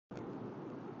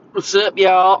What's up,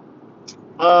 y'all?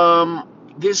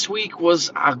 This week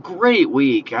was a great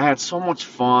week. I had so much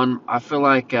fun. I feel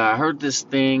like I heard this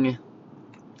thing,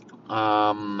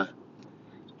 um,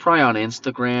 probably on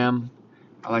Instagram.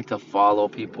 I like to follow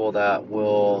people that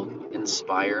will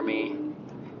inspire me.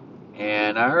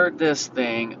 And I heard this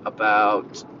thing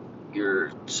about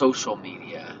your social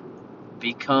media.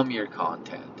 Become your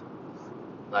content.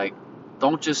 Like,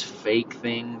 don't just fake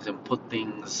things and put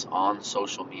things on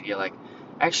social media. Like,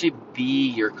 actually be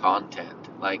your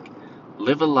content. Like,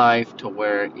 live a life to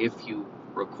where if you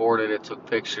recorded it, took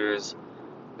pictures,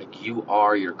 like, you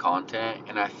are your content.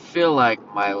 And I feel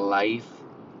like my life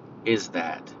is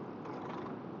that.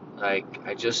 Like,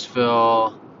 I just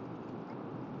feel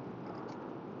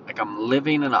like I'm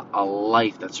living in a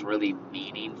life that's really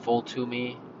meaningful to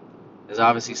me. There's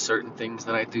obviously certain things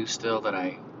that I do still that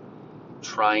I'm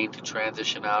trying to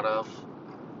transition out of.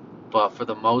 But for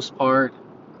the most part,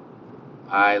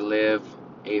 I live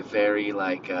a very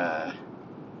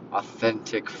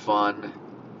authentic, fun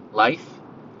life.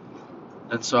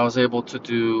 And so I was able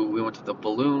to we went to the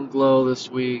balloon glow this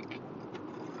week.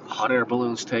 Hot air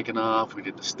balloons taken off. We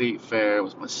did the state fair. It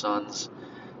was my son's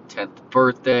 10th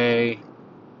birthday.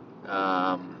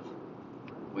 Um,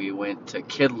 we went to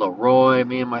Kid Laroi.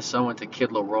 Me and my son went to Kid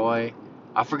Laroi.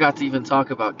 I forgot to even talk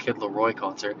about Kid Laroi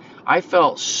concert. I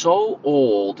felt so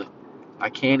old. I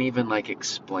can't even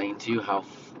explain to you how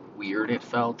weird it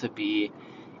felt to be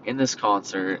in this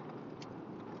concert.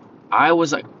 I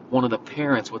was like one of the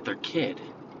parents with their kid.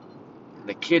 And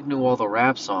the kid knew all the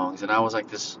rap songs, and I was like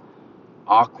this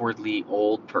awkwardly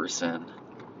old person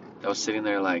that was sitting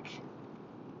there like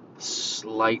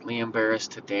slightly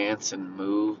embarrassed to dance and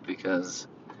move because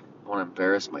I want to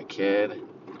embarrass my kid.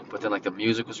 But then the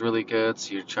music was really good,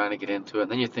 so you're trying to get into it,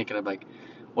 and then you're thinking of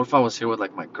what if I was here with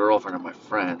my girlfriend or my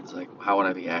friends? Like, how would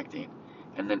I be acting?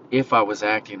 And then if I was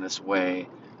acting this way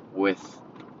with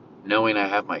knowing I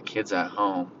have my kids at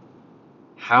home,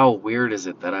 how weird is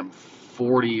it that I'm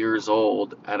 40 years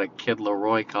old at a Kid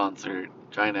Laroi concert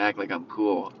trying to act like I'm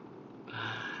cool?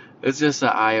 It's just an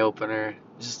eye opener,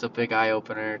 just a big eye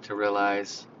opener to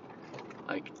realize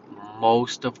like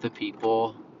most of the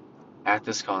people at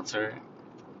this concert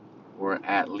were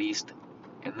at least,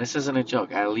 and this isn't a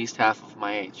joke, at least half of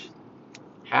my age.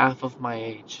 Half of my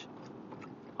age.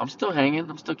 I'm still hanging.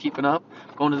 I'm still keeping up.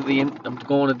 I'm going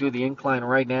to do the incline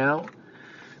right now.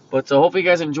 But hopefully you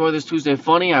guys enjoy this Tuesday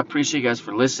Funny. I appreciate you guys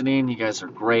for listening. You guys are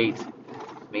great.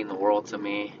 Mean the world to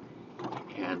me.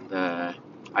 And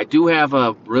I do have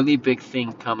a really big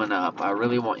thing coming up. I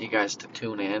really want you guys to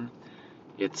tune in.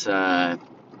 It's going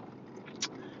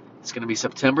to be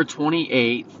September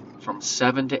 28th from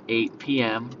 7 to 8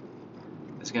 p.m.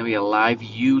 It's going to be a live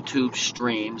YouTube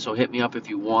stream, so hit me up if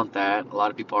you want that. A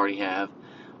lot of people already have.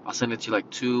 I'll send it to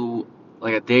you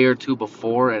like a day or two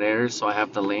before it airs, so I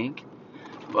have the link.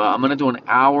 But I'm going to do an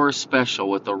hour special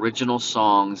with original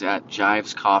songs at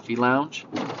Jive's Coffee Lounge.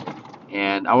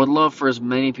 And I would love for as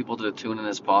many people to tune in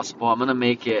as possible. I'm going to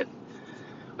make it,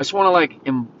 I just want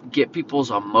to get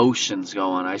people's emotions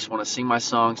going. I just want to sing my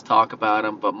songs, talk about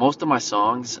them. But most of my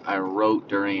songs I wrote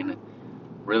during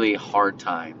really hard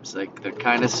times. Like, they're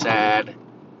kind of sad.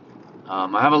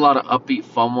 I have a lot of upbeat,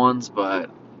 fun ones, but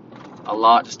a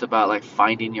lot just about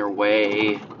finding your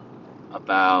way,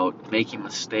 about making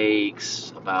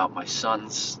mistakes, about my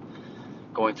son's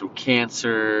going through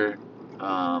cancer,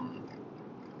 um,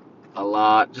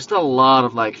 just a lot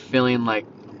of feeling like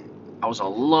I was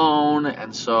alone.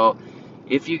 And so,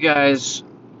 if you guys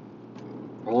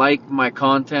like my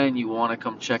content, you want to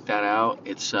come check that out.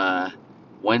 It's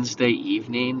Wednesday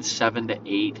evening, 7 to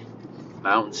 8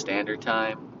 Mountain Standard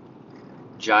Time.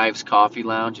 Jive's Coffee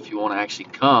Lounge. If you want to actually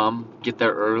come, get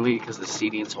there early because the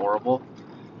seating's horrible.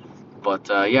 But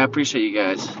yeah, I appreciate you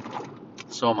guys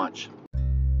so much.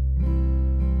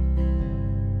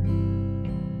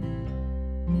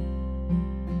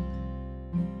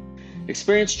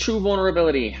 Experience true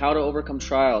vulnerability, how to overcome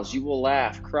trials. You will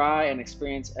laugh, cry, and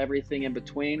experience everything in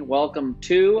between. Welcome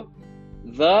to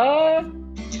the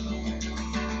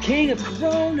King of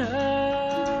Corona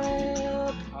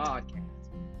podcast,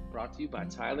 brought to you by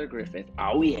Tyler Griffith.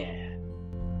 Oh yeah.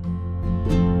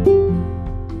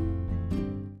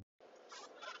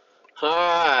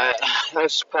 Alright, I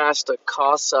just passed a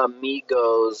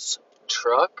Casamigos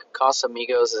truck.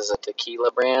 Casamigos is a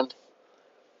tequila brand.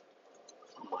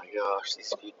 Oh my gosh,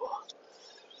 these people.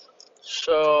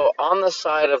 So, on the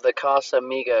side of the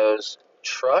Casamigos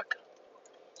truck,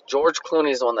 George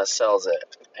Clooney is the one that sells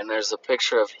it. And there's a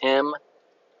picture of him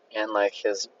and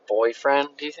his boyfriend,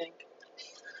 do you think?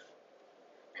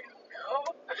 I don't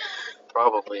know.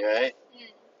 Probably, right?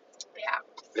 Yeah.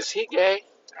 Is he gay?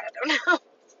 I don't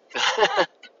know.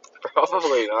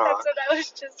 Probably not. That's what I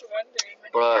was just wondering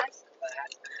when But you asked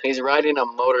that. he's riding a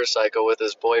motorcycle with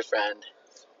his boyfriend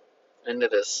into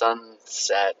the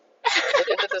sunset. Is it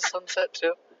into the sunset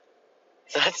too?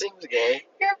 That seems gay.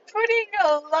 You're putting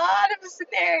a lot of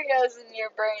scenarios in your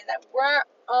brain that weren't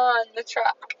on the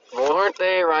truck. Weren't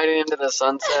they riding into the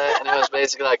sunset? And it was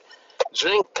basically like,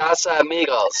 drink Casa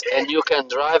Amigos, and you can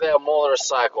drive a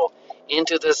motorcycle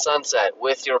into the sunset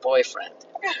with your boyfriend.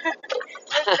 With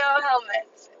no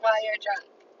helmets while you're drunk.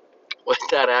 With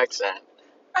that accent.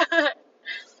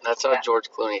 That's how Yeah. George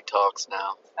Clooney talks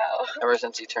now. Oh, Ever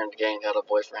since he turned gay and got a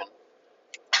boyfriend.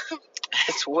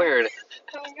 It's weird.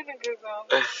 I'm gonna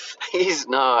Google. He's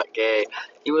not gay.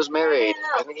 He was married.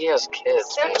 I think he has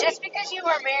kids. So maybe. just because you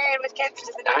were married with kids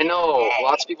doesn't mean I know. you're gay.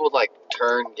 Lots of people like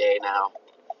turn gay now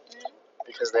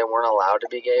because they weren't allowed to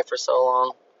be gay for so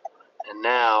long. And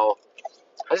now,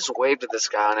 I just waved at this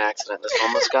guy on accident, this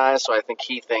homeless guy, so I think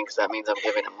he thinks that means I'm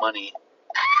giving him money.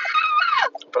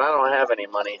 But I don't have any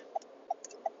money.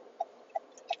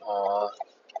 Aw.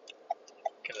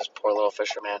 Get his poor little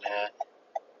fisherman hat.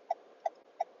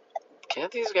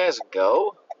 Can't these guys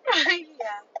go? Yeah.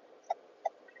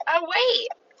 Oh wait.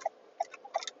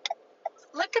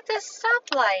 Look at this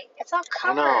stoplight. It's all I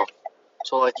covered. know.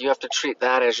 So, like, you have to treat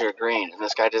that as your green. And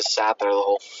this guy just sat there the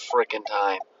whole freaking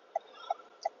time.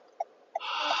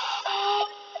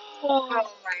 Oh my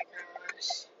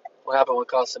gosh. What happened with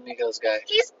Casamigos guy?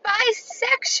 He's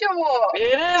bisexual.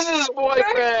 It is his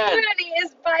boyfriend! George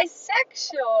is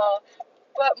bisexual,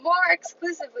 but more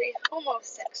exclusively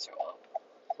homosexual.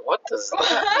 What does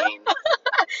that mean?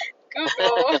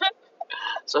 Google.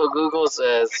 So Google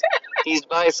says he's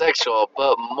bisexual,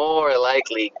 but more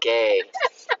likely gay.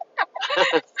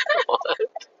 What?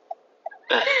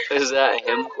 Is that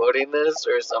him quoting this,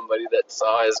 or somebody that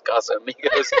saw his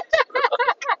Casamigos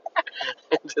truck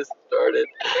and just started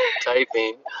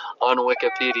typing on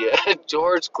Wikipedia,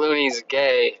 George Clooney's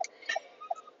gay?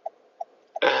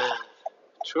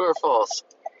 True or false?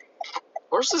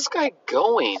 Where's this guy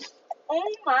going?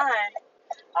 Oh my.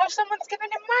 Oh, someone's giving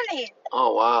him money.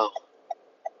 Oh, wow.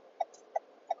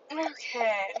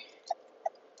 Okay.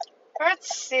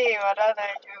 Let's see what other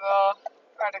Google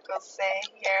articles say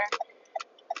here.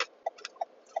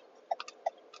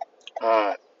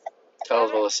 Tell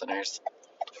the listeners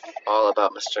all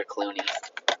about Mr. Clooney.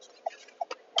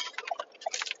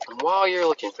 And while you're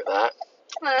looking for that,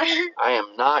 I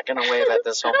am not going to wave at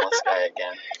this homeless guy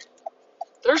again.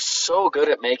 They're so good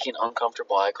at making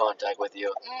uncomfortable eye contact with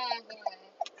you.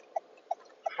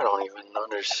 I don't even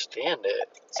understand it.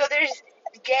 So there's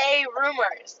gay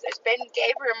rumors. There's been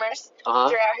gay rumors Uh-huh.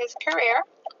 throughout his career.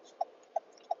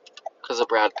 Because of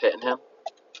Brad Pitt and him?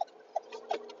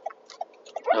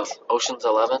 No, Ocean's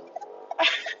 11?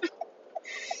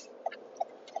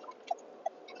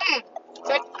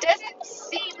 So it doesn't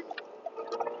seem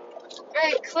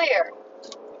very clear.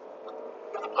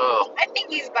 Oh, I think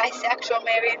he's bisexual,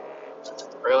 maybe.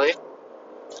 really?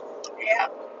 Yeah.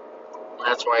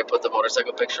 That's why I put the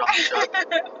motorcycle picture on the truck.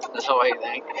 That's how I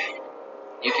think.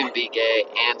 You can be gay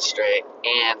and straight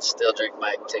and still drink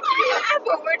my tequila. Yeah,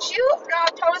 but would you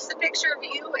not post a picture of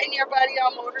you and your buddy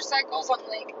on motorcycles on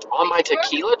like On my Facebook?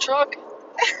 tequila truck?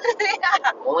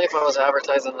 Yeah. Only if I was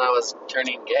advertising that I was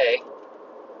turning gay.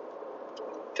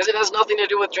 Because it has nothing to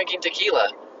do with drinking tequila.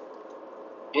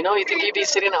 You know, you think you'd be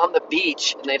sitting on the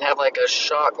beach and they'd have like a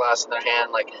shot glass in their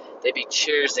hand, like they'd be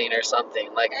cheersing or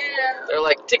something. Like, Yeah. they're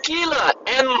like, tequila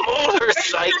and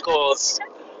motorcycles.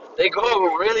 They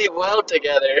go really well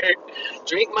together.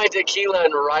 Drink my tequila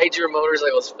and ride your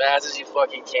motorcycle as fast as you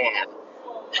fucking can.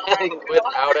 Oh my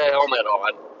Without a helmet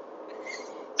on.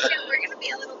 God. Shit, we're gonna be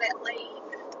a little bit late.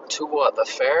 To what, the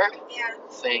fair? Yeah.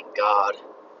 Thank God.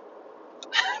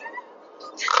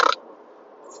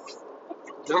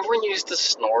 Remember when you used to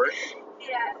snort?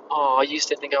 Yeah. Oh, I used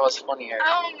to think I was funnier.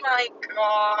 Oh my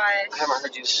I gosh. haven't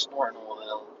heard you snort in a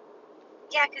while.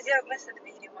 Yeah, because you don't listen to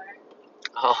me anymore.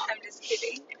 Oh, I'm just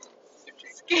kidding. I'm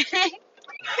just kidding.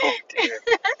 oh dear.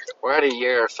 We're at a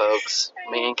year, folks.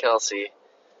 Me and Kelsey.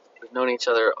 We've known each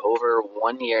other over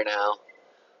 1 year now.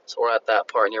 So we're at that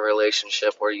part in your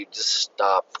relationship where you just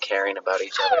stop caring about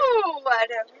each other. Oh,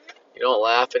 whatever. You don't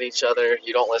laugh at each other.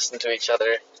 You don't listen to each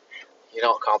other. You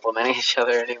don't compliment each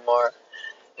other anymore.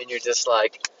 And you're just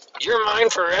like, you're mine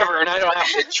forever and I don't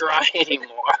have to try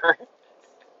anymore.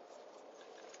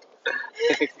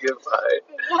 Goodbye.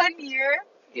 1 year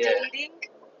Yeah. dating?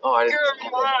 Oh, I didn't You're think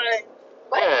of mine.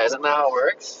 that. Yeah, isn't that how it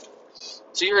works?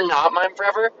 So you're not mine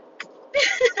forever?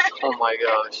 Oh my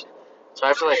gosh. So I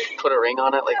have to like put a ring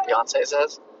on it like Beyonce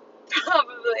says?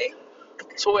 Probably.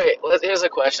 So wait, here's a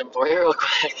question for you real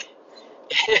quick.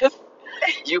 if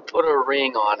you put a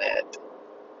ring on it,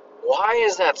 why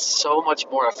is that so much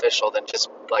more official than just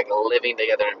like living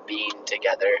together and being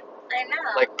together? I know.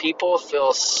 Like, people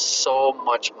feel so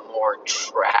much more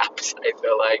trapped, I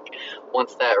feel like,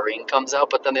 once that ring comes out,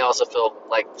 but then they also feel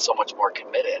like so much more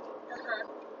committed. Uh-huh.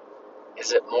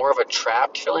 Is it more of a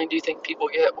trapped feeling, do you think people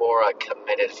get, or a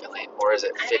committed feeling? Or is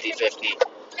it 50-50?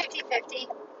 50-50.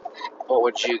 What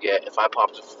would you get if I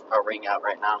popped a ring out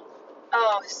right now?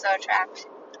 Oh, so trapped.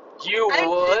 You I'm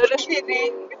would? just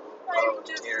kidding. Oh, I'm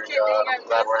just dear kidding. God. I'm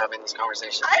glad we're having this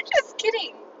conversation. I'm just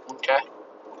kidding. Okay.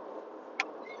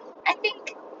 I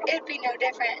think it'd be no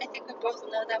different. I think we both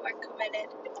know that we're committed.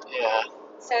 Yeah.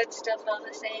 So it'd still feel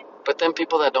the same. But then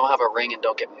people that don't have a ring and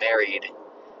don't get married,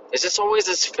 there's just always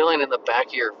this feeling in the back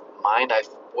of your mind, I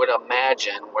would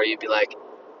imagine, where you'd be like,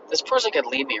 this person could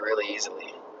leave me really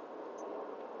easily.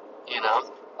 You know?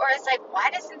 Or it's like, why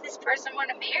doesn't this person want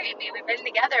to marry me? We've been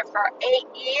together for 8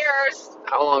 years.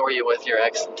 How long were you with your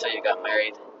ex until you got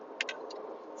married?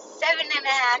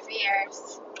 7.5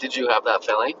 years. Did you have that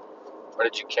feeling? Or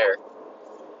did you care?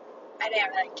 I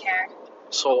didn't really care.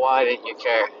 So why didn't you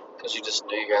care? Because you just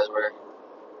knew you guys were...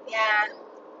 Yeah.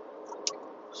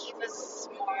 He was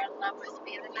more in love with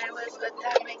me than I was with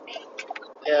him, I think.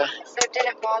 Yeah. So it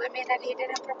didn't bother me that he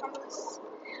didn't propose.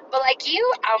 But like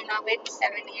you, I'm not waiting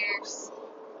 7 years.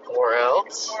 Or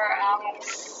else? Or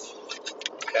else.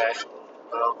 Okay.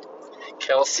 Well,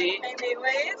 Kelsey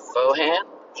Anyways. Bohan?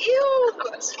 Ew.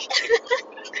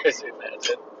 Could you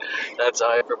imagine? That's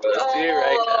how I propose to you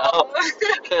right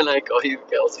now. And I call you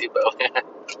Kelsey Bohan.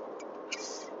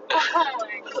 Oh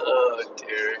my God. Oh,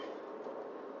 dear.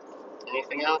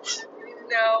 Anything else?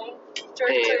 No.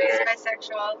 George Hey Clooney's there.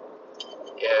 bisexual.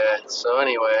 Yeah, so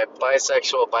anyway,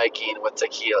 bisexual biking with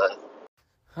tequila.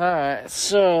 Alright,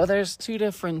 so there's 2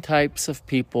 different types of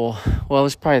people. Well,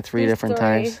 there's probably 3 different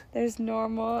types. There's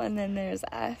normal and then there's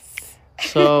us.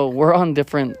 So we're on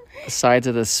different sides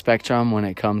of the spectrum when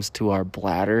it comes to our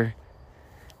bladder.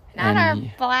 Not and our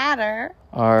bladder.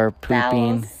 Our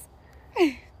pooping.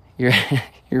 Bowels.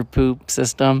 Your poop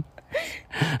system.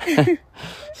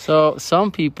 So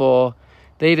some people,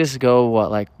 they just go,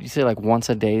 what, like, you say like once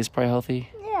a day is probably healthy?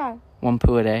 Yeah. 1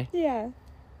 poo a day? Yeah.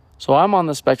 So I'm on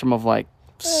the spectrum of like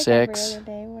Like 6. every other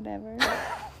day,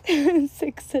 whatever.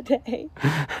 6 a day.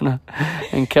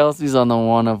 And Kelsey's on the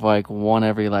one of like 1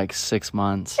 every like 6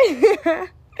 months.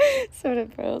 That's what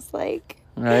it feels like.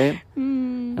 Right?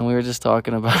 And we were just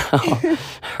talking about how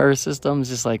her system is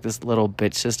just like this little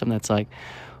bitch system that's like,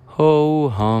 ho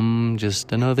hum,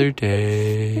 just another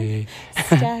day.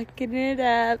 Stacking it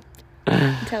up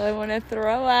until I want to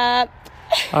throw up.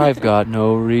 I've got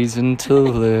no reason to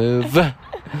live.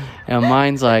 And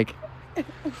mine's like,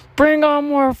 bring on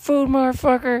more food,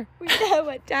 motherfucker. We know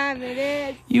what time it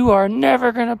is. You are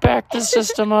never going to back the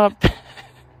system up.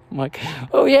 I'm like,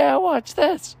 oh yeah, watch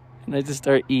this. And I just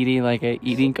start eating like a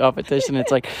eating competition.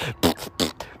 It's like,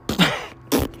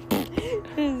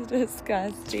 It's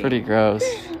disgusting. it's pretty gross.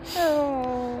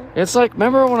 Oh. It's like,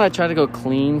 remember when I tried to go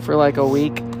clean for like a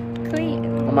week Clean.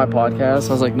 on my podcast?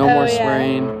 I was like, no more yeah.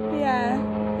 swearing. Yeah.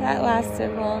 That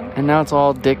lasted long. And now it's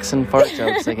all dicks and fart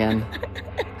jokes again.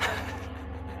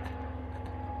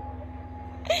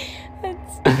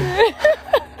 That's true.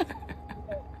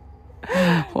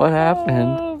 What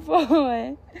happened? Oh,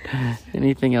 boy.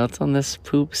 Anything else on this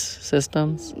poops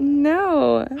systems?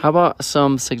 No. How about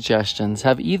some suggestions?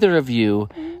 Have either of you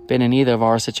been in either of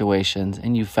our situations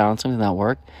and you found something that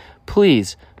worked?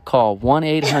 Please call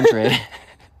 1-800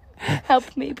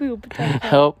 Help me poop.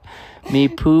 help me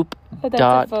poop That's a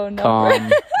dot phone com.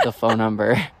 number. The phone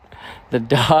number. The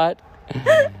dot.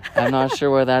 I'm not sure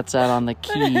where that's at on the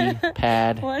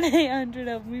keypad. 1-800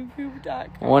 help me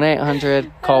poop.com.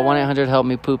 1-800 call 1-800 help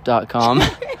me poop.com.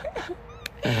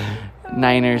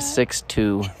 Niners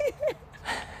 62.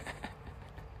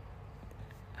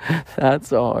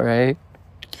 That's all right.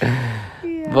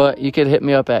 Yeah. But you could hit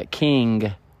me up at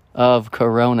King of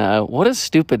Corona. What a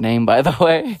stupid name, by the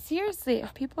way. Seriously,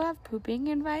 if people have pooping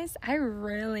advice, I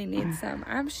really need some.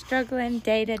 I'm struggling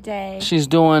day to day. She's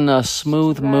doing a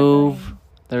smooth move.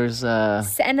 There's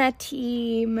Senna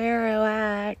tea,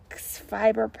 Marilax,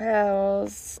 fiber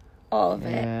pills, all of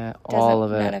it. yeah, all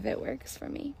of None it. of it works for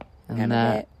me. And None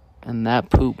that of it. and that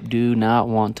poop do not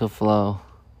want to flow.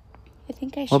 I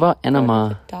think I should What about go to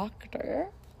enema? the doctor.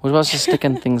 What about just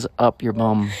sticking things up your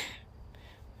bum?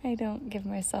 I don't give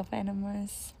myself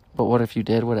enemas. But what if you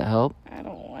did? Would it help? I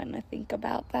don't want to think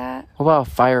about that. What about a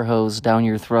fire hose down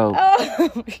your throat?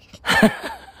 Oh,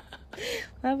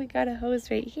 Well, we got a hose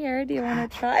right here. Do you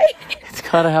want to try? It's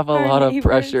got to have a lot of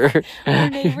pressure. Our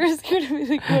neighbor's going to be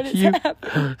like, what is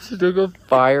happening? Stick a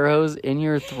fire hose in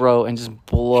your throat and just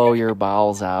blow your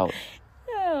bowels out.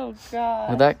 Oh, God.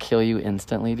 Would that kill you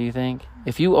instantly, do you think?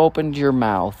 If you opened your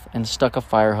mouth and stuck a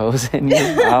fire hose in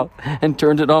your mouth and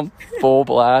turned it on full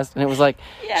blast and it was like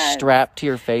strapped to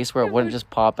your face where it wouldn't just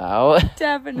pop out,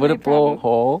 definitely would it blow a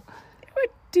hole? It would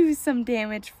do some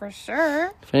damage for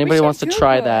sure. If anybody wants to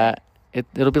try that,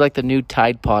 it'll be like the new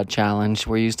Tide Pod challenge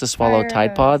where you used to swallow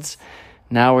Tide Pods.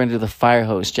 Now we're going to do the fire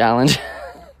hose challenge.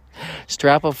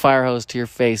 Strap a fire hose to your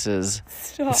faces.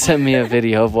 Stop. Send me a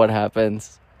video of what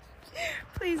happens.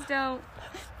 Please don't.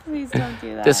 Please don't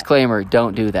do that. Disclaimer,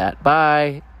 don't do that.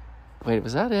 Bye. Wait,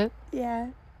 was that it? Yeah.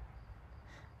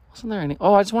 Wasn't there any?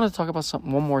 Oh, I just wanted to talk about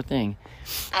one more thing.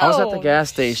 I was at the gas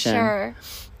station. Sure.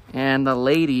 And the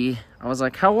lady, I was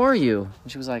like, how are you?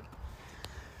 And she was like,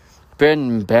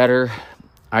 been better.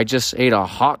 I just ate a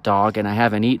hot dog and I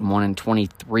haven't eaten one in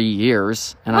 23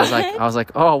 years. And I was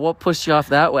like, oh, what pushed you off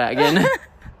that wagon?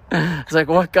 I was like,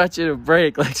 what got you to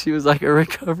break? Like, she was like a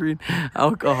recovering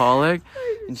alcoholic.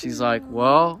 And she's like,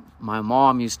 well, my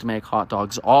mom used to make hot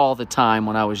dogs all the time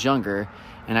when I was younger.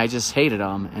 And I just hated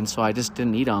them. And so I just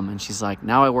didn't eat them. And she's like,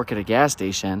 now I work at a gas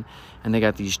station and they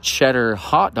got these cheddar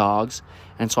hot dogs.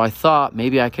 And so I thought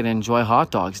maybe I could enjoy hot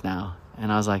dogs now.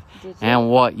 And I was like, and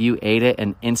what, you ate it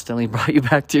and instantly brought you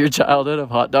back to your childhood of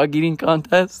hot dog eating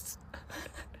contests?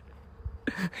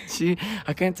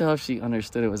 I can't tell if she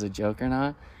understood it was a joke or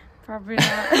not. Probably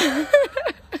not.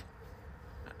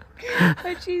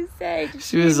 What'd she say? Did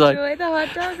she was enjoy like, the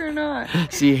hot dog or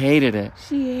not? She hated it.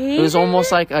 She hated it? It was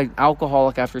almost like an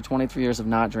alcoholic after 23 years of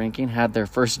not drinking had their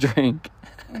first drink.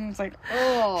 And it's like,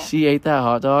 oh. She ate that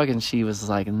hot dog and she was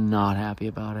like not happy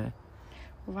about it.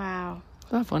 Wow.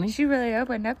 Not funny. She really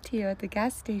opened up to you at the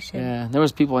gas station. Yeah, there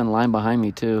was people in line behind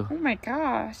me too. Oh my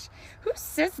gosh. Who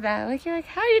says that? Like, you're like,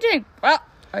 how you doing? Well,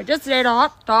 I just ate a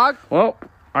hot dog. Well,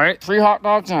 I ate 3 hot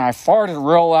dogs and I farted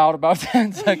real loud about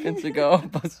 10 seconds ago.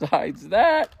 Besides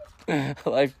that,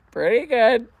 life's pretty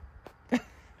good. Oh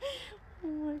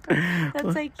my god.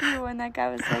 That's like you when that guy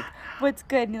was like, what's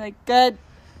good? And you're like, good.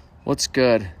 What's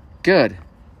good? Good.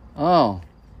 Oh.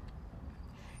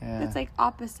 Yeah. It's like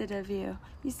opposite of you.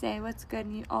 You say what's good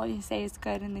and all you say is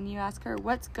good, and then you ask her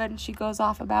what's good and she goes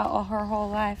off about her whole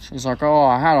life. She's like, oh,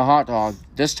 I had a hot dog.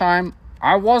 This time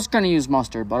I was going to use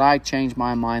mustard, but I changed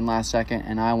my mind last second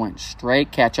and I went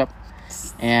straight ketchup.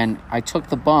 And I took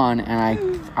the bun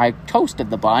and I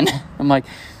toasted the bun. I'm like,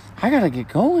 I got to get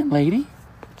going, lady.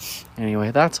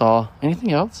 Anyway, that's all.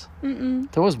 Anything else?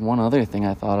 Mm-mm. There was one other thing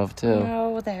I thought of too.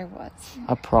 No, there was.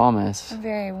 I promise. I'm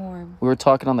very warm. We were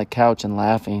talking on the couch and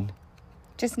laughing.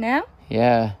 Just now?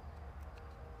 Yeah.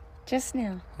 Just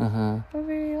now. Uh-huh. What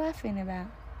were you laughing about?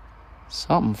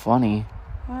 Something funny.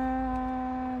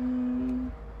 I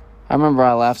I remember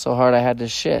I laughed so hard I had to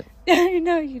shit.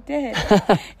 know you did.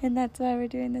 And that's why we're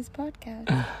doing this podcast.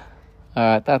 All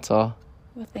right, that's all.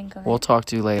 We'll think of it. We'll talk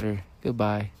to you later.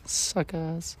 Goodbye.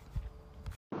 Suckers.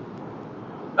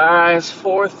 It's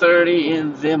 4:30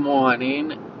 in the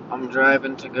morning. I'm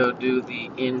driving to go do the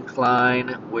incline,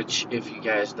 which, if you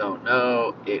guys don't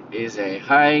know, it is a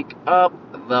hike up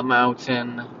the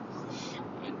mountain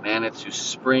in Manitou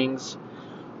Springs,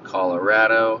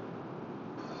 Colorado.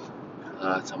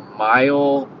 It's a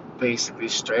mile, basically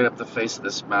straight up the face of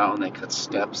this mountain. They cut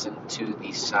steps into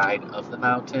the side of the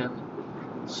mountain.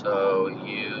 So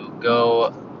you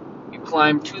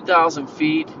climb 2,000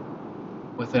 feet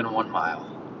within 1 mile,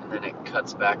 and then it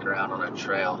cuts back around on a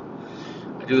trail.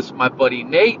 I do this with my buddy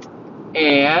Nate,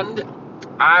 and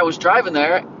I was driving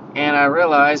there, and I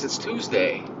realized it's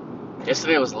Tuesday.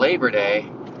 Yesterday was Labor Day,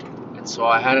 and so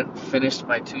I hadn't finished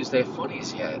my Tuesday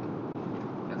funnies yet.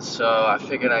 And so I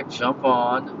figured I'd jump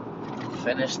on,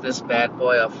 finish this bad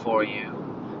boy up for you,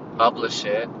 publish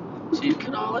it, so you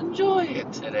can all enjoy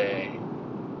it today.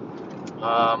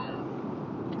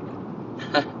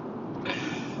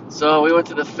 So we went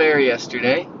to the fair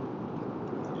yesterday,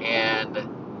 and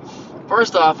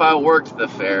first off, I worked the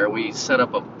fair. We set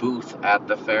up a booth at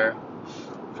the fair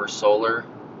for solar.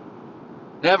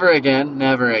 Never again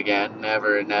will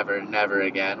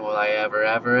I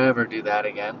ever do that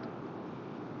again.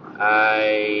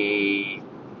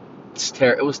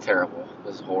 It was terrible. It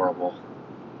was horrible.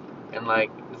 And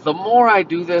like, the more I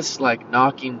do this, like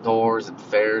knocking doors and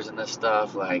fairs and this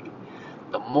stuff, like,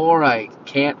 the more I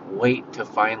can't wait to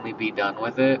finally be done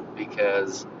with it,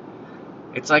 because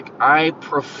it's like I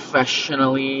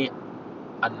professionally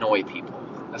annoy people.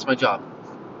 That's my job.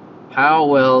 How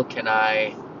well can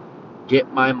I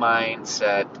get my mind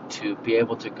set to be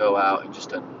able to go out and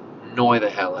just annoy the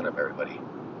hell out of everybody?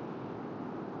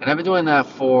 And I've been doing that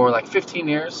for like 15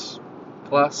 years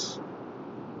plus,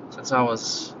 since I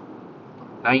was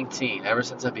 19, ever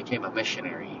since I became a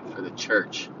missionary for the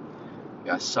church. I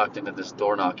got sucked into this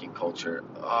door knocking culture.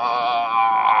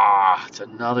 Ah, it's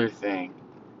another thing.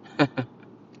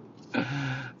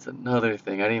 It's another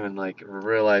thing. I didn't even like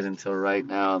realize until right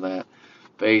now that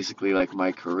basically like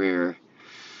my career.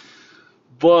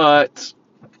 But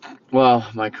well,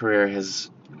 my career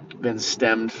has been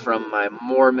stemmed from my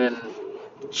Mormon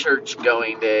church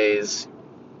going days.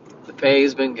 The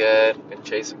pay's been good, been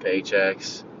chasing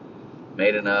paychecks,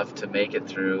 made enough to make it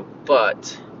through,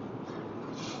 but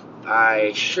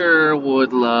I sure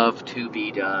would love to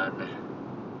be done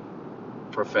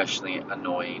professionally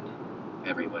annoying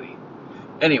everybody.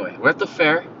 Anyway, we're at the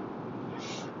fair,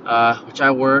 which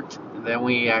I worked, and then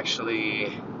we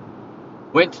actually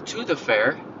went to the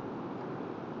fair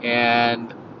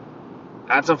and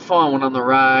had some fun, went on the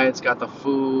rides, got the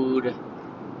food,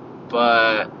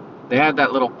 but they had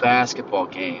that little basketball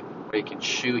game where you can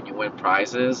shoot and you win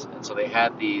prizes, and so they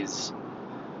had these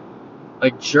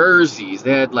like jerseys.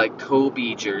 They had like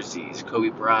Kobe jerseys, Kobe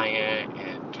Bryant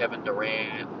and Kevin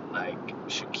Durant, and like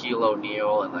Shaquille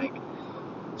O'Neal, and like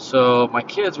so my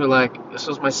kids were like, this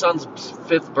was my son's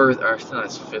fifth birth, or not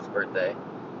his fifth birthday.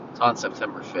 It's on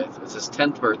September 5th. It's his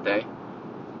 10th birthday.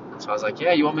 So I was like,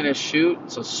 yeah, you want me to shoot?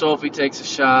 So Sophie takes a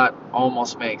shot,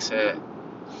 almost makes it,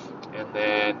 and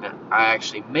then I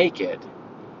actually make it.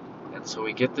 And so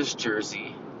we get this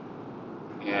jersey,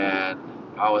 and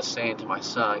I was saying to my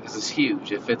son, because it's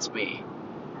huge, it fits me.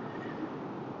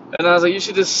 And I was like, you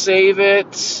should just save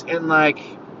it and like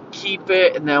keep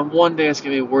it, and then one day it's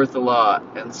gonna be worth a lot.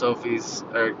 And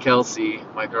Kelsey,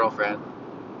 my girlfriend,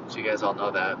 so you guys all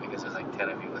know that because there's like 10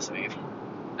 of you listening.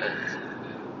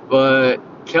 But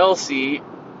Kelsey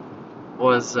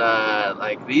was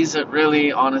like, these are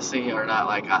really, honestly, are not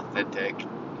like authentic.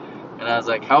 And I was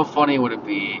like, how funny would it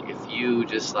be if you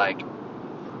just like,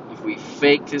 if we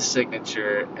faked his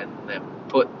signature and then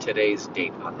put today's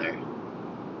date on there?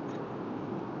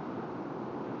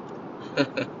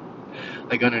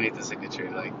 Like underneath the signature,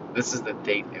 like this is the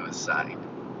date it was signed.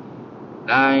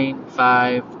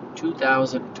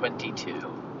 9/5/2022.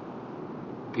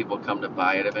 People come to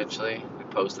buy it eventually. We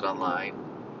post it online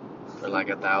for like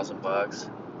 $1,000.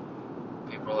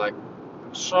 People are like,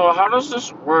 so how does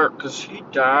this work? Because he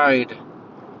died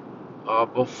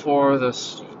before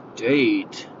this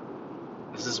date.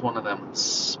 This is one of them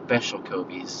special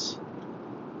Kobe's.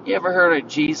 You ever heard of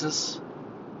Jesus?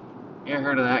 You ever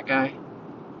heard of that guy?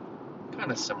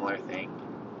 Kind of similar thing.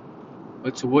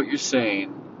 But to what you're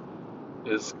saying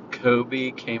is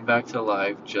Kobe came back to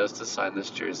life just to sign this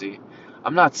jersey.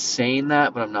 I'm not saying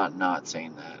that, but I'm not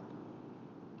saying that.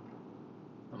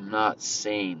 I'm not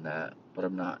saying that, but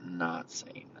I'm not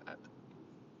saying that.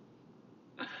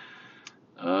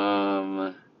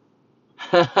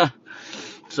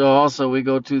 So also we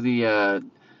go to the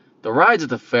rides at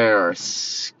the fair are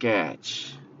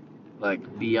sketch,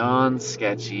 like beyond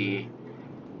sketchy.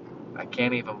 I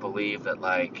can't even believe that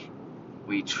like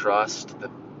we trust the.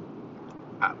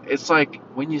 It's like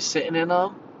when you're sitting in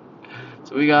them.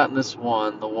 So we got in this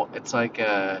one. It's like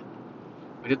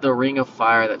we did the Ring of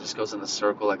Fire that just goes in a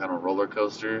circle like on a roller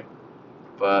coaster.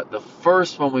 But the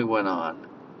first one we went on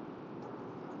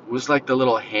was like the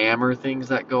little hammer things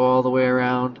that go all the way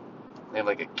around. They have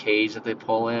like a cage that they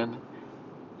pull in.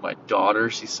 My daughter,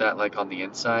 she sat like on the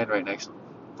inside right next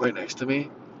to me.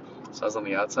 So I was on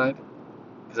the outside.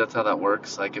 Because that's how that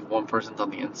works. Like if one person's on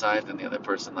the inside, then the other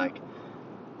person like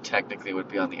technically would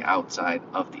be on the outside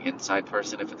of the inside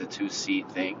person if it's a 2-seat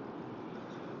thing.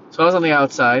 So I was on the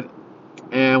outside,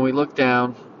 and we looked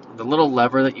down. The little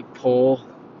lever that you pull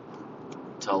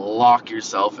to lock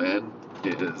yourself in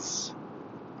is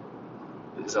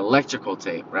electrical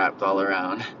tape wrapped all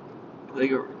around.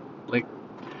 like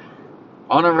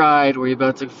on a ride where you're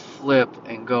about to flip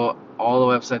and go all the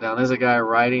way upside down. There's a guy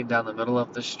riding down the middle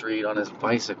of the street on his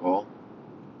bicycle,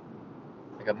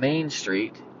 like a main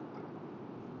street.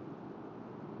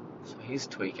 So he's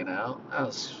tweaking out. That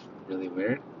was really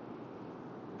weird.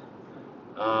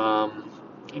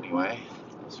 Anyway,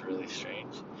 that was really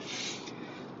strange.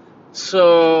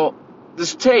 So,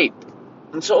 this tape.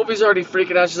 And Sophie's already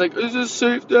freaking out. She's like, is this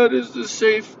safe, Dad? Is this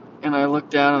safe? And I looked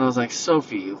down and I was like,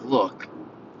 Sophie, look.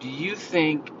 Do you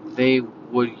think they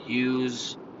would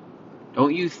use...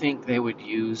 Don't you think they would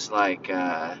use, like,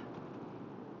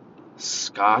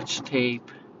 Scotch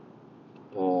tape?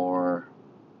 Or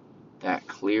that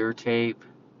clear tape?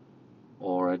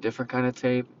 Or a different kind of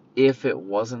tape? If it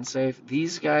wasn't safe?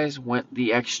 These guys went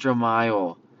the extra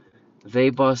mile. They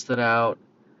busted out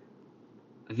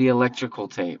the electrical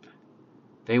tape.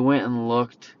 They went and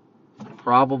looked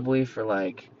probably for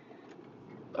like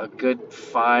a good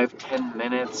 5-10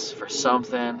 minutes for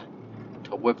something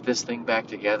to whip this thing back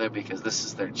together because this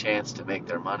is their chance to make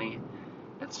their money.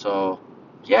 And so,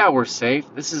 yeah, we're safe.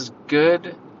 This is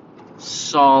good,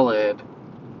 solid,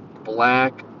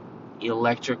 black,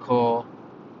 electrical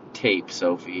tape,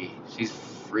 Sophie. She's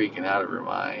freaking out of her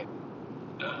mind.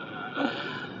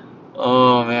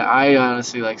 Oh man, I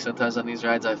honestly like sometimes on these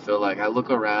rides I feel like I look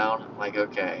around like,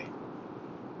 okay,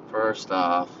 first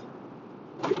off,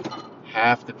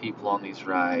 half the people on these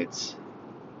rides,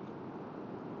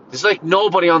 there's like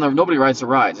nobody rides the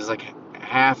rides. There's like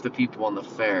half the people on the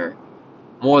fair,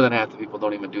 more than half the people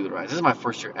don't even do the rides. This is my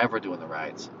first year ever doing the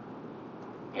rides,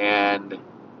 and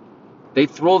they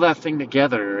throw that thing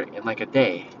together in like a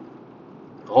day.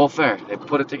 The whole fair, they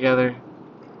put it together.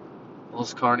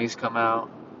 Those carnies come out.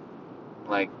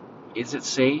 Like, is it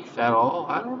safe at all?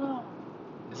 I don't know.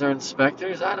 Is there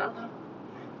inspectors? I don't know.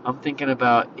 I'm thinking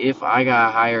about if I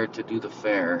got hired to do the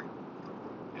fair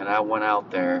and I went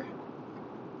out there,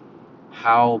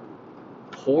 how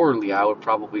poorly I would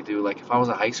probably do. Like, if I was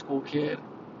a high school kid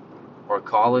or a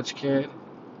college kid,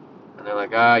 and they're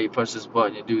like, you push this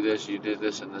button, you do this, you did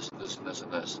this, and this, and this, and this,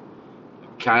 and this.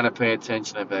 Kind of pay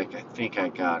attention. I'd be like, I think I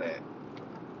got it.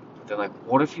 But they're like,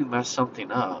 what if you mess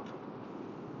something up?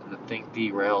 And the thing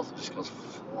derails and just goes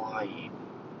flying.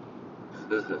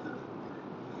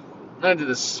 And I did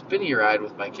a spinny ride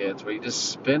with my kids where you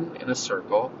just spin in a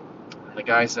circle, and the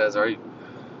guy says,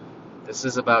 this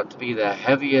is about to be the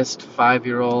heaviest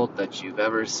 5-year-old that you've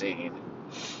ever seen.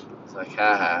 It's like,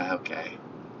 haha, okay.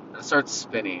 And it starts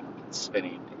spinning and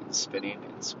spinning and spinning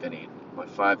and spinning. My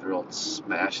 5-year-old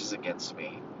smashes against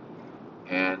me.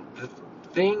 And the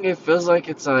thing, it feels like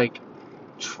it's like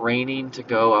training to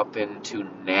go up into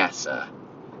NASA.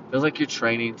 It feels like you're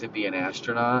training to be an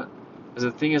astronaut. Because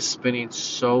the thing is spinning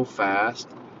so fast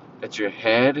that your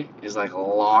head is like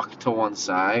locked to one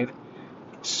side.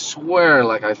 I swear,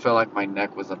 like I felt like my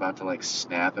neck was about to like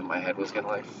snap and my head was gonna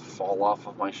like fall off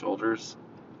of my shoulders.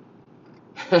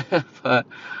 But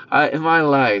in my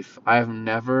life, I've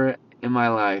never in my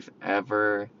life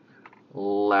ever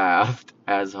laughed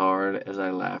as hard as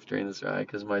I laughed during this ride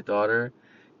because my daughter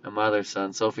and my other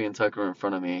son, Sophie and Tucker, were in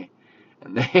front of me,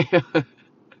 and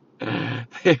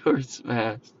they were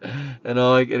smashed, and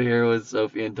all I could hear was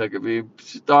Sophie and Tucker being,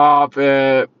 "Stop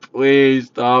it! Please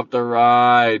stop the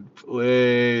ride,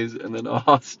 please!" And then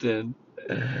Austin,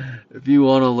 if you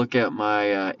want to look at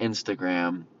my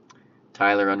Instagram,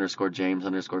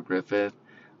 Tyler_James_Griffith,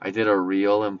 I did a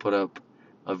reel and put up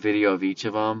a video of each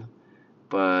of them.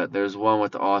 But there's one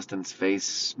with Austin's face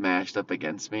smashed up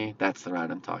against me. That's the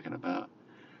ride I'm talking about.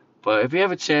 But if you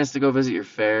have a chance to go visit your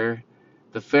fair,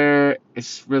 the fair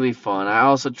is really fun. I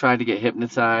also tried to get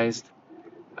hypnotized.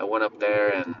 I went up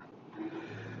there and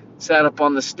sat up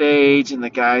on the stage, and the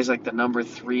guy's like the number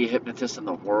 3 hypnotist in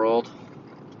the world.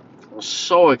 I was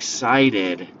so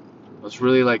excited. I was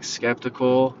really like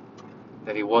skeptical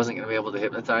that he wasn't going to be able to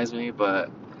hypnotize me,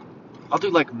 but I'll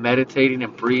do like meditating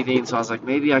and breathing, so I was like,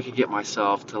 maybe I could get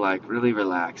myself to like really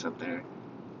relax up there.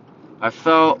 I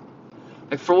felt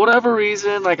like for whatever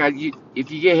reason, like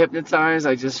if you get hypnotized,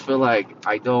 I just feel like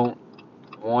I don't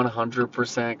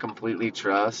 100% completely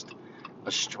trust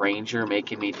a stranger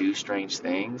making me do strange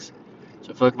things.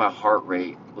 So I feel like my heart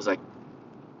rate was like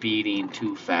beating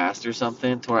too fast or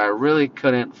something to where I really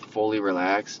couldn't fully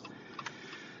relax.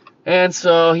 And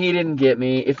so he didn't get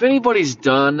me. If anybody's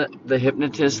done the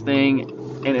hypnotist thing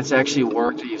and it's actually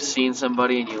worked, or you've seen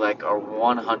somebody and you like are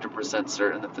 100%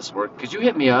 certain that this worked, could you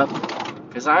hit me up?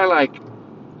 Because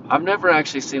I've never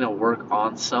actually seen it work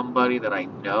on somebody that I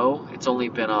know. It's only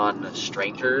been on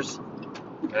strangers,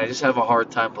 and I just have a hard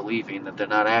time believing that they're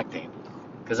not acting.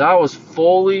 Because I was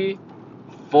fully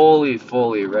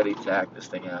ready to act this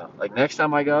thing out. Like next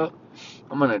time I go,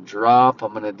 I'm going to drop.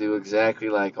 I'm going to do exactly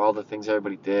like all the things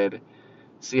everybody did.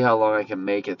 See how long I can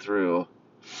make it through.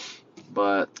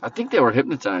 But I think they were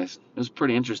hypnotized. It was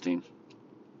pretty interesting.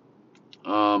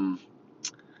 And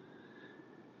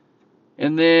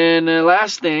then the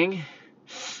last thing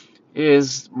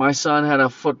is my son had a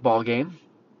football game.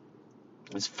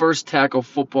 His first tackle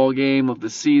football game of the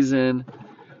season.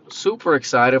 Super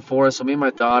excited for us. So me and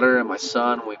my daughter and my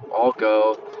son, we all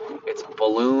go. It's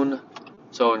balloon.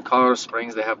 So in Colorado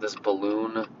Springs, they have this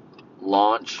balloon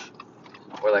launch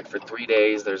where like for 3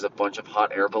 days, there's a bunch of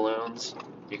hot air balloons.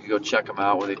 You can go check them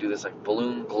out where they do this like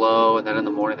balloon glow, and then in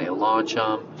the morning they launch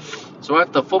them. So we're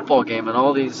at the football game, and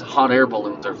all these hot air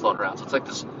balloons are floating around. So it's like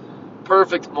this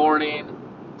perfect morning.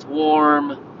 It's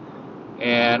warm,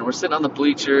 and we're sitting on the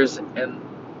bleachers, and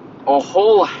a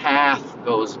whole half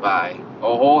goes by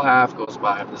A whole half goes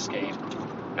by of this game,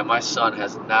 and my son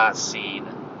has not seen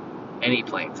any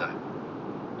playing time.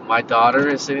 My daughter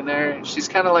is sitting there. She's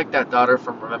kind of like that daughter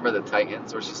from Remember the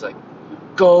Titans, where she's like,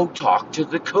 "Go talk to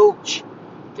the coach.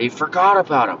 They forgot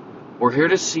about him. We're here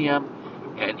to see him,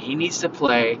 and he needs to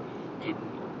play. And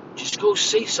just go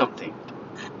say something."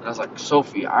 And I was like,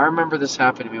 "Sophie, I remember this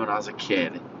happened to me when I was a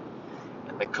kid.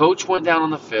 And the coach went down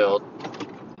on the field,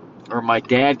 or my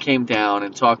dad came down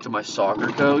and talked to my soccer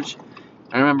coach.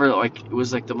 I remember it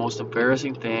was like the most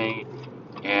embarrassing thing,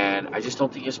 and I just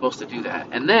don't think you're supposed to do that."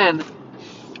 And then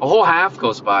a whole half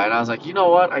goes by, and I was like, you know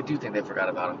what? I do think they forgot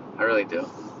about him. I really do.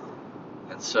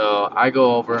 And so I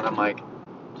go over, and I'm like,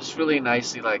 just really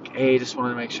nicely, like, "Hey, just wanted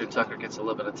to make sure Tucker gets a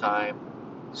little bit of time.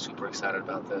 Super excited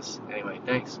about this. Anyway,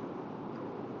 thanks."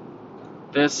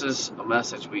 This is a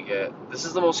message we get. This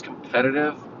is the most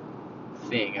competitive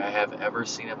thing I have ever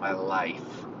seen in my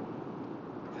life.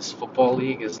 This football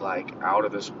league is like out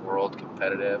of this world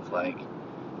competitive. Like,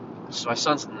 so my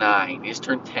son's 9. He's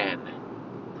turned 10.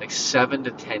 Like 7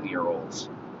 to 10-year-olds.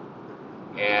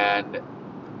 And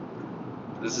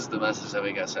this is the message that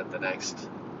we got sent the next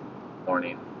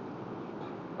morning,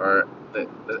 or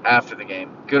after the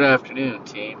game. "Good afternoon,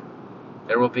 team.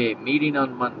 There will be a meeting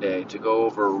on Monday to go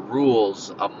over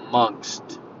rules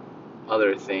amongst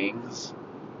other things,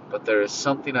 but there is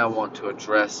something I want to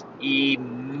address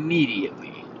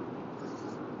immediately."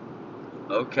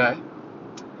 Okay.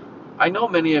 I know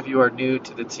many of you are new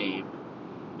to the team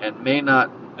and may not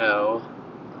know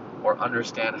or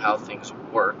understand how things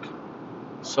work,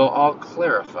 so I'll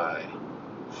clarify.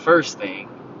 First thing,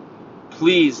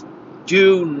 please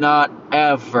do not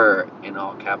ever, in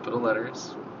all capital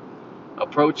letters,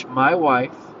 approach my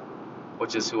wife,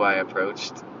 which is who I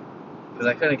approached, because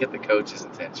I couldn't get the coach's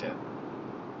attention,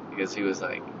 because he was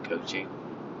like coaching.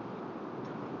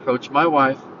 Approach my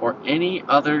wife or any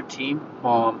other team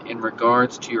mom in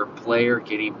regards to your player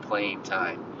getting playing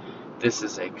time. This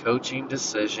is a coaching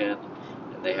decision,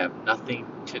 and they have nothing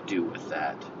to do with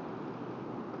that.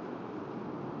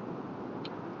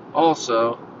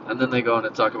 Also, and then they go on to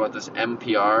talk about this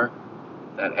MPR,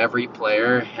 that every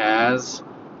player has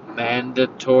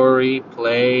mandatory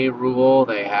play rule.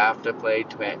 They have to play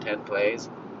 10 plays.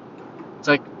 It's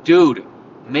like, dude,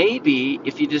 maybe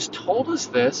if you just told us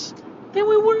this, then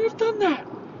we wouldn't have done that.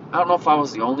 I don't know if I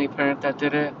was the only parent that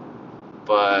did it,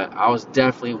 but I was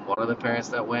definitely one of the parents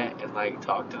that went and like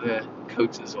talked to the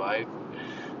coach's wife.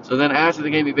 So then after the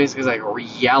game, he basically was like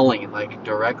yelling like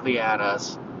directly at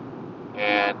us,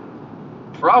 and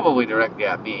probably directly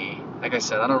at me. Like I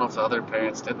said, I don't know if the other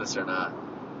parents did this or not.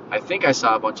 I think I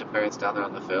saw a bunch of parents down there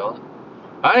on the field.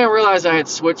 I didn't realize I had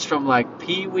switched from like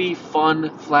Pee-wee fun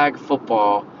flag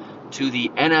football to the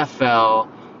NFL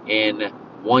in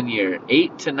 1 year.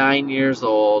 8 to 9 years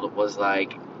old was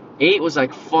like, 8 was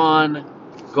like fun,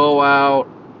 go out,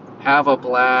 have a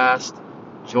blast,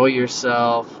 enjoy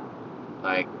yourself.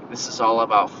 Like, this is all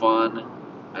about fun.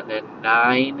 And then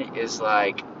 9 is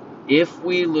like, if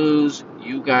we lose,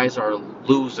 you guys are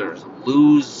losers.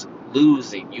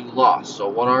 Losing. You lost. So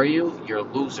what are you? You're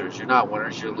losers. You're not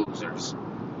winners. You're losers.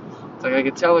 It's like I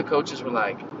could tell the coaches were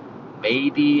like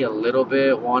maybe a little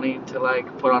bit wanting to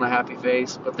like put on a happy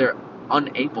face, but they're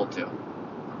unable to.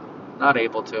 Not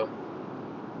able to.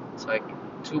 It's like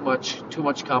too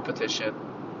much competition.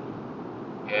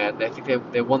 And I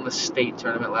think they won the state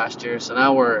tournament last year, so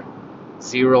now we're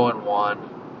 0-1.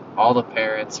 All the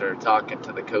parents are talking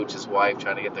to the coach's wife,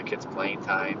 trying to get their kids playing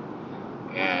time.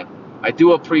 And I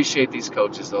do appreciate these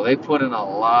coaches, though. They put in a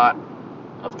lot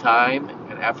of time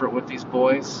and effort with these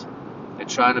boys. They're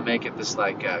trying to make it this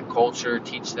like culture,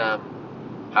 teach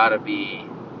them how to be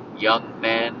young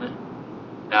men,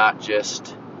 not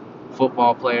just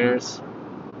football players.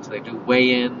 So they do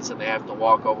weigh-ins, and they have to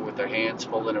walk over with their hands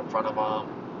folded in front of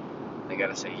them. They got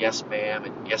to say yes, ma'am,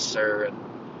 and yes, sir. And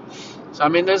so, I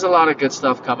mean, there's a lot of good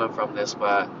stuff coming from this,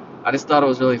 but I just thought it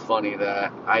was really funny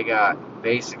that I got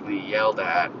basically yelled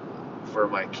at for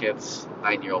my kid's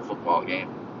 9-year-old football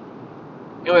game.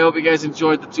 Anyway, I hope you guys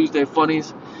enjoyed the Tuesday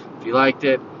Funnies. If you liked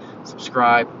it,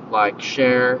 subscribe, like,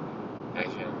 share.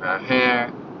 And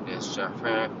hair is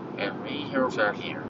here.